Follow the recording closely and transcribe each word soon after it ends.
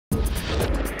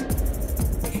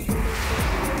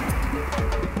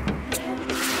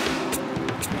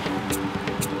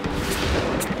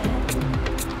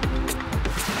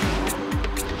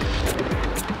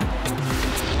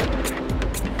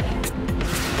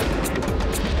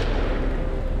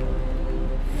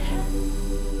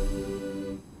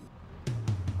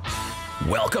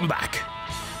Welcome back,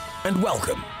 and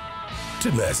welcome to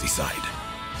Merseyside.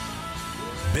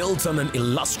 Built on an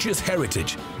illustrious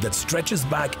heritage that stretches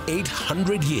back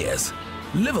 800 years,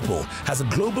 Liverpool has a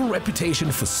global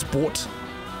reputation for sport,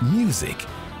 music,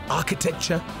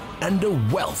 architecture, and a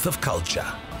wealth of culture.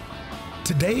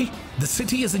 Today, the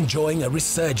city is enjoying a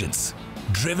resurgence,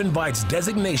 driven by its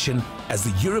designation as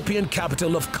the European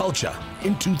Capital of Culture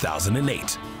in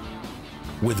 2008.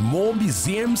 With more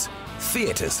museums,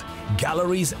 theatres,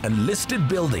 galleries and listed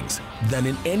buildings than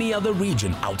in any other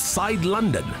region outside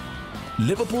London,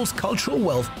 Liverpool's cultural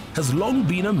wealth has long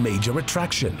been a major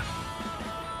attraction.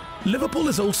 Liverpool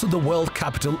is also the world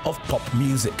capital of pop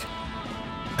music.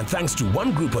 And thanks to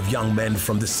one group of young men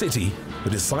from the city who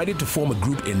decided to form a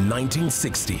group in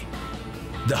 1960,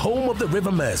 the home of the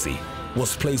River Mersey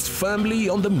was placed firmly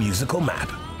on the musical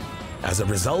map. As a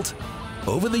result,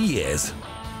 over the years,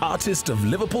 artists of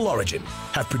Liverpool origin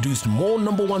have produced more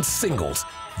 #1 singles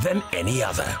than any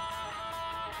other.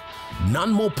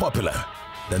 None more popular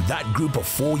than that group of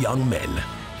 4 young men,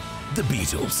 the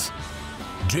Beatles.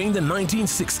 During the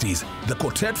 1960s, the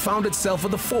quartet found itself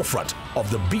at the forefront of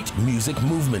the beat music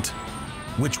movement,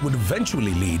 which would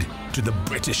eventually lead to the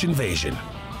British invasion.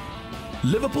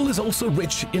 Liverpool is also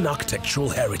rich in architectural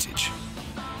heritage,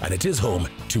 and it is home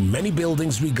to many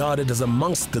buildings regarded as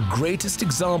amongst the greatest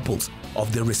examples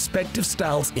of their respective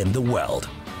styles in the world.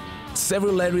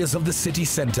 Several areas of the city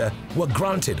centre were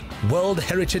granted World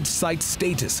Heritage Site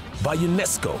status by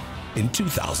UNESCO in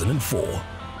 2004.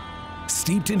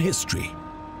 Steeped in history,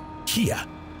 here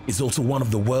is also one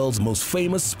of the world's most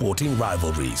famous sporting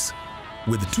rivalries,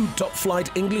 with the 2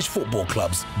 top-flight English football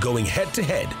clubs going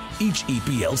head-to-head each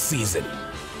EPL season.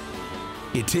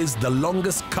 It is the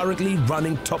longest currently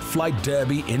running top-flight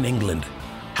derby in England,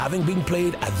 having been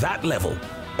played at that level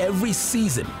every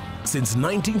season since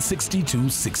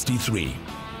 1962-63.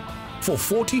 For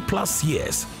 40+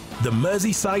 years, the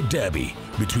Merseyside derby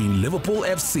between Liverpool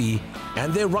FC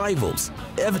and their rivals,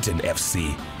 Everton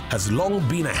FC, has long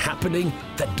been a happening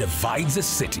that divides a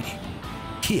city.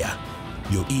 Here,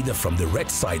 you're either from the red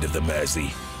side of the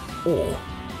Mersey or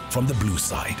from the blue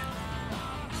side.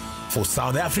 For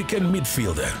South African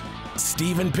midfielder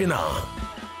Steven Pienaar,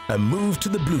 a move to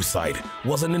the blue side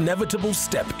was an inevitable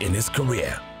step in his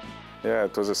career. Yeah,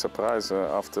 it was a surprise.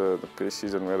 After the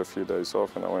pre-season, we had a few days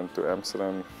off and I went to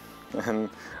Amsterdam and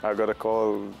I got a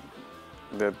call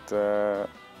that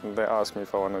they asked me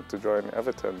if I wanted to join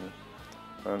Everton.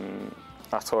 And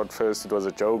I thought first it was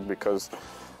a joke because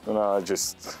I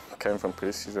just came from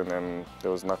pre-season and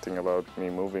there was nothing about me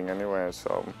moving anywhere.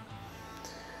 So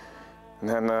and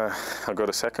then I got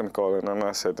a second call and then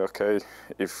I said, okay,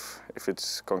 if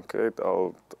it's concrete,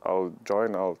 I'll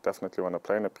join. I'll definitely want to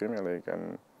play in the Premier League.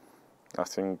 And I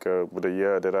think with the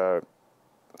year that I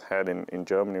had in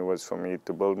Germany was for me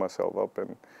to build myself up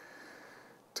and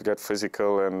to get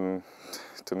physical and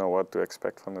to know what to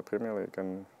expect from the Premier League.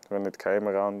 And when it came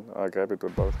around, I grabbed it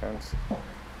with both hands.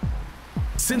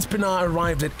 Since Pienaar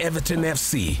arrived at Everton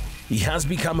FC, he has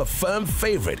become a firm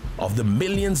favourite of the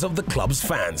millions of the club's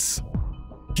fans.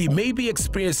 He may be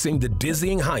experiencing the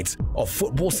dizzying heights of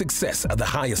football success at the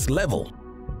highest level,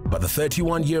 but the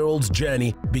 31-year-old's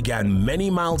journey began many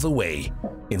miles away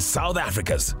in South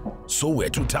Africa's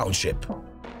Soweto Township.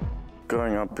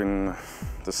 Growing up in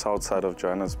the south side of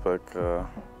Johannesburg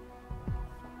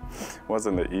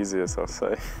wasn't the easiest, I'll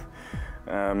say.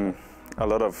 A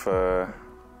lot of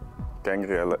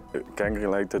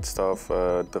gang-related stuff,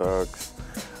 drugs,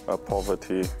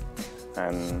 poverty,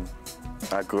 and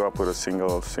I grew up with a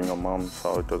single mom,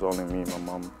 so it was only me, my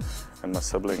mom, and my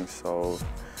siblings. So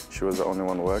she was the only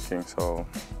one working. So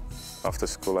after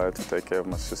school, I had to take care of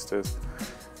my sisters,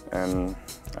 and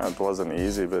it wasn't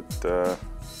easy. But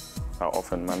I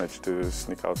often managed to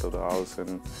sneak out of the house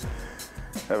and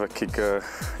have a kicker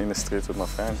in the streets with my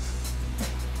fans.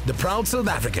 The proud South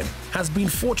African has been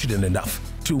fortunate enough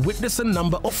to witness a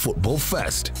number of football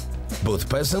first, both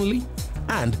personally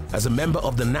and as a member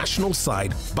of the national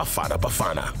side Bafana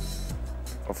Bafana.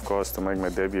 Of course, to make my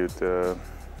debut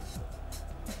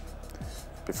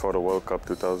before the World Cup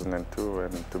 2002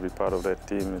 and to be part of that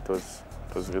team, it was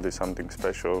really something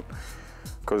special.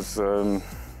 Because to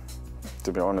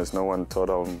be honest, no one thought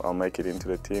I'll make it into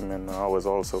the team, and I was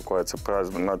also quite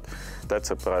surprised, but not that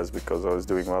surprised because I was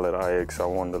doing well at Ajax. I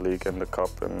won the league and the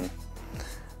cup, and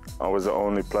I was the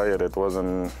only player that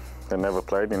never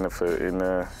played in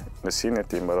the senior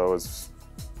team, but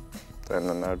and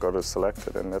then I got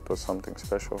selected, and that was something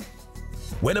special.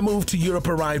 When a move to Europe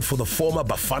arrived for the former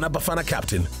Bafana Bafana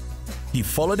captain, he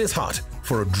followed his heart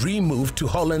for a dream move to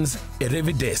Holland's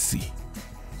Eredivisie.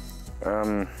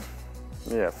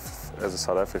 Yeah, as a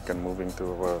South African, moving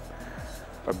to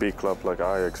a big club like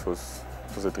Ajax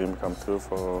was a dream come true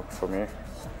for me.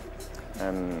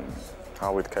 And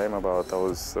how it came about, I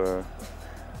was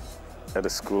at a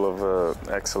school of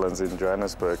excellence in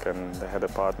Johannesburg, and they had a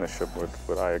partnership with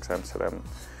Ajax Amsterdam.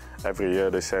 Every year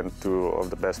they sent 2 of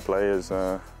the best players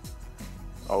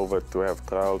over to have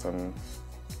trials, and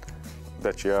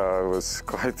that year I was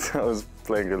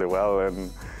playing really well,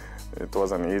 and it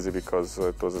wasn't easy because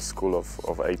it was a school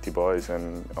of 80 boys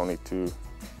and only 2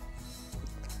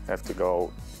 have to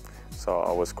go. So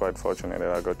I was quite fortunate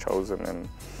that I got chosen, and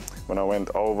when I went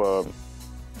over,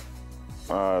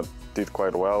 did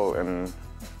quite well, and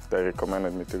they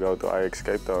recommended me to go to Ajax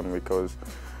Cape Town because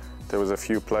there was a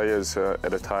few players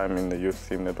at a time in the youth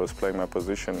team that was playing my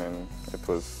position, and it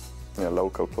was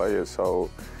local players. So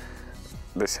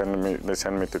they sent me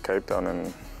to Cape Town,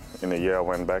 and in a year I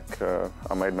went back.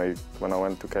 When I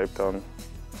went to Cape Town,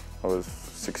 I was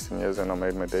 16 years and I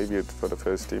made my debut for the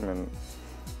first team, and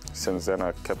since then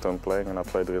I kept on playing and I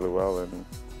played really well, and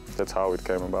that's how it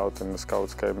came about. And the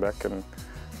scouts came back and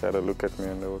they had a look at me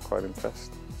and they were quite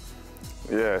impressed.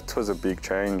 Yeah, it was a big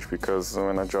change because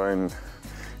when I joined,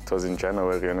 it was in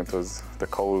January and it was the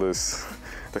coldest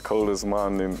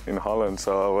month in Holland,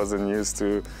 so I wasn't used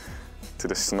to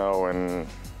the snow and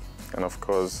of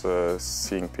course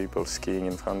seeing people skiing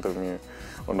in front of me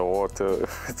on the water,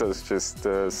 it was just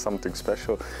something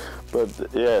special. But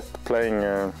yeah, playing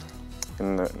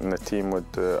in a team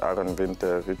with Aaron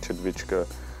Winter, Richard Witschke,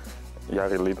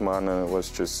 Jari Liedman was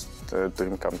just a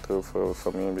dream come true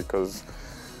for me, because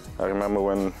I remember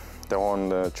when they won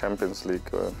the Champions League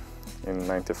in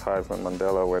 '95 when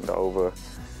Mandela went over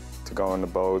to go on the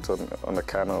boat on the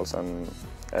canals, and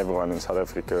everyone in South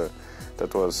Africa,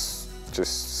 that was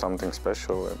just something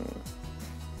special, and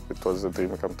it was a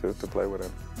dream come true to play with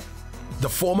him. The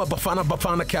former Bafana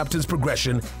Bafana captain's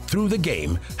progression through the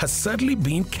game has certainly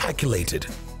been calculated,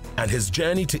 and his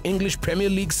journey to English Premier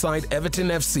League side Everton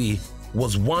FC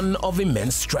was one of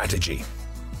immense strategy,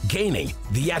 gaining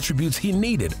the attributes he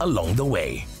needed along the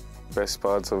way. Best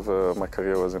parts of my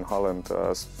career was in Holland.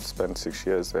 I spent 6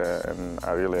 years there and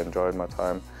I really enjoyed my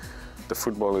time. The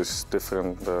football is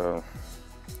different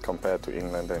compared to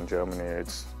England and Germany.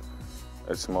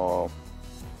 It's more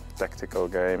tactical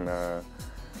game,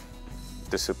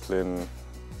 discipline,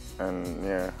 and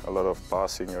yeah, a lot of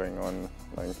passing going on,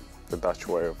 like the Dutch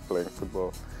way of playing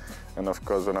football. And of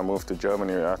course, when I moved to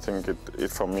Germany, I think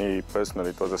for me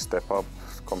personally, it was a step up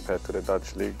compared to the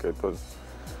Dutch league. It was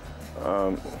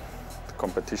the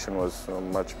competition was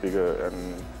much bigger,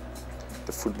 and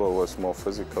the football was more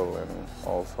physical, and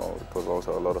also it was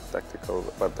also a lot of tactical,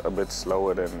 but a bit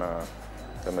slower than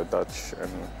the Dutch.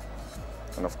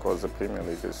 And of course, the Premier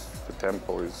League the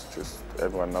tempo is just,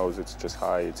 everyone knows it's just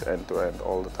high, it's end to end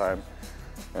all the time,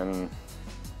 and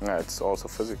yeah, it's also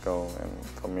physical. And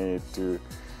for me to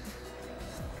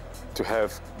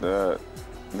have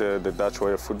the Dutch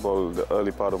way of football the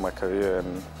early part of my career,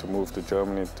 and to move to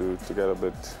Germany to get a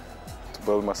bit, to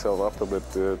build myself up a bit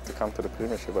to come to the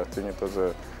Premiership, I think it was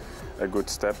a good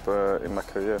step in my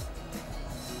career.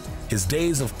 His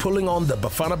days of pulling on the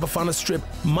Bafana Bafana strip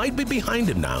might be behind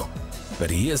him now,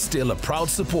 but he is still a proud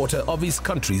supporter of his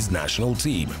country's national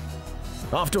team.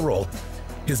 After all,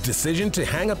 his decision to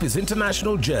hang up his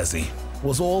international jersey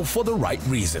was all for the right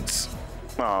reasons.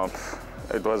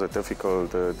 It was a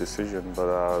difficult decision,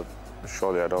 but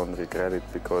surely I don't regret it,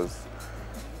 because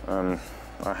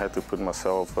I had to put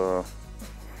myself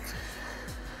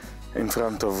in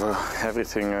front of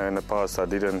everything in the past I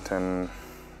didn't, and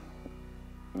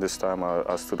this time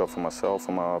I stood up for myself,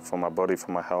 for my body,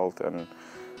 for my health, and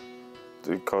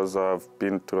because I've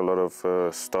been through a lot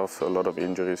of stuff, a lot of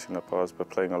injuries in the past, but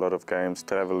playing a lot of games,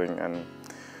 traveling, and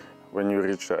when you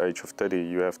reach the age of 30,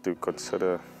 you have to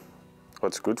consider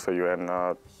what's good for you, and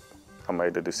I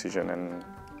made the decision and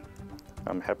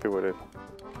I'm happy with it.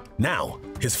 Now,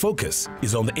 his focus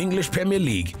is on the English Premier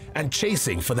League and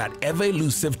chasing for that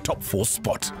ever-elusive top 4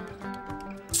 spot.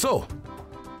 So,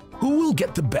 who will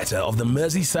get the better of the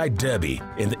Merseyside Derby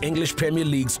in the English Premier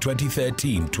League's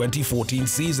 2013-2014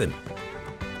 season?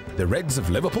 The Reds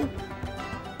of Liverpool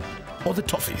or the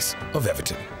Toffees of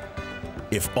Everton?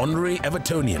 If honorary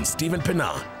Evertonian Steven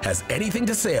Pienaar has anything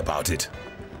to say about it,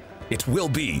 it will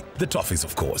be the Toffees,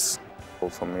 of course.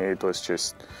 For me, it was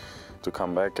just to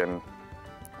come back and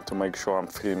to make sure I'm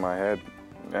free in my head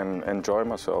and enjoy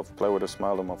myself, play with a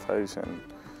smile on my face, and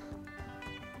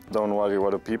don't worry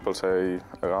what the people say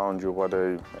around you, what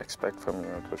they expect from you.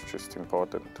 It was just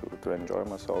important to enjoy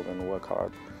myself and work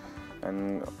hard.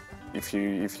 And if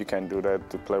you can do that,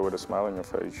 to play with a smile on your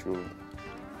face,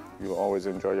 you always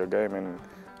enjoy your game, and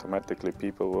automatically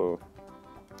people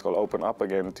will open up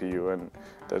again to you, and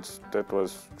that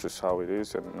was just how it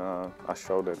is. And I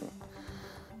showed it.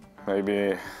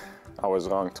 Maybe I was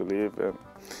wrong to leave.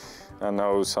 I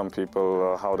know some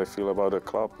people how they feel about the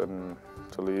club, and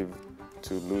to leave,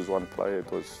 to lose one player,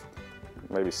 it was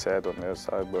maybe sad on their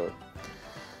side, but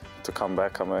to come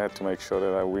back, I had to make sure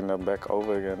that I win them back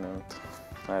over again, and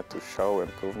I had to show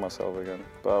and prove myself again.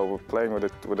 But playing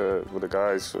with the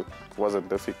guys, it wasn't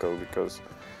difficult because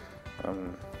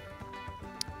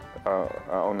I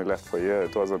only left for a year.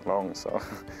 It wasn't long, so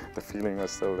the feeling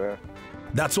was still there.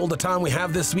 That's all the time we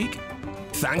have this week.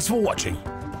 Thanks for watching,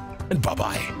 and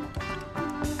bye-bye.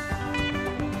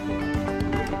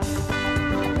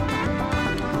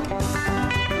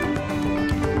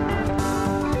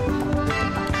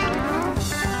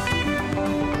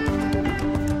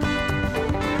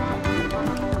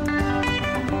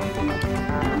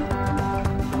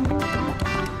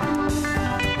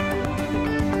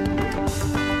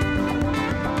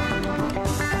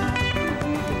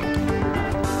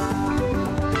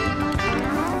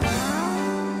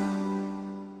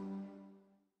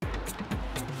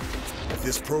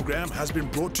 This program has been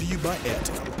brought to you by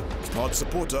Airtel, proud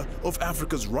supporter of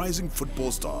Africa's rising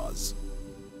football stars.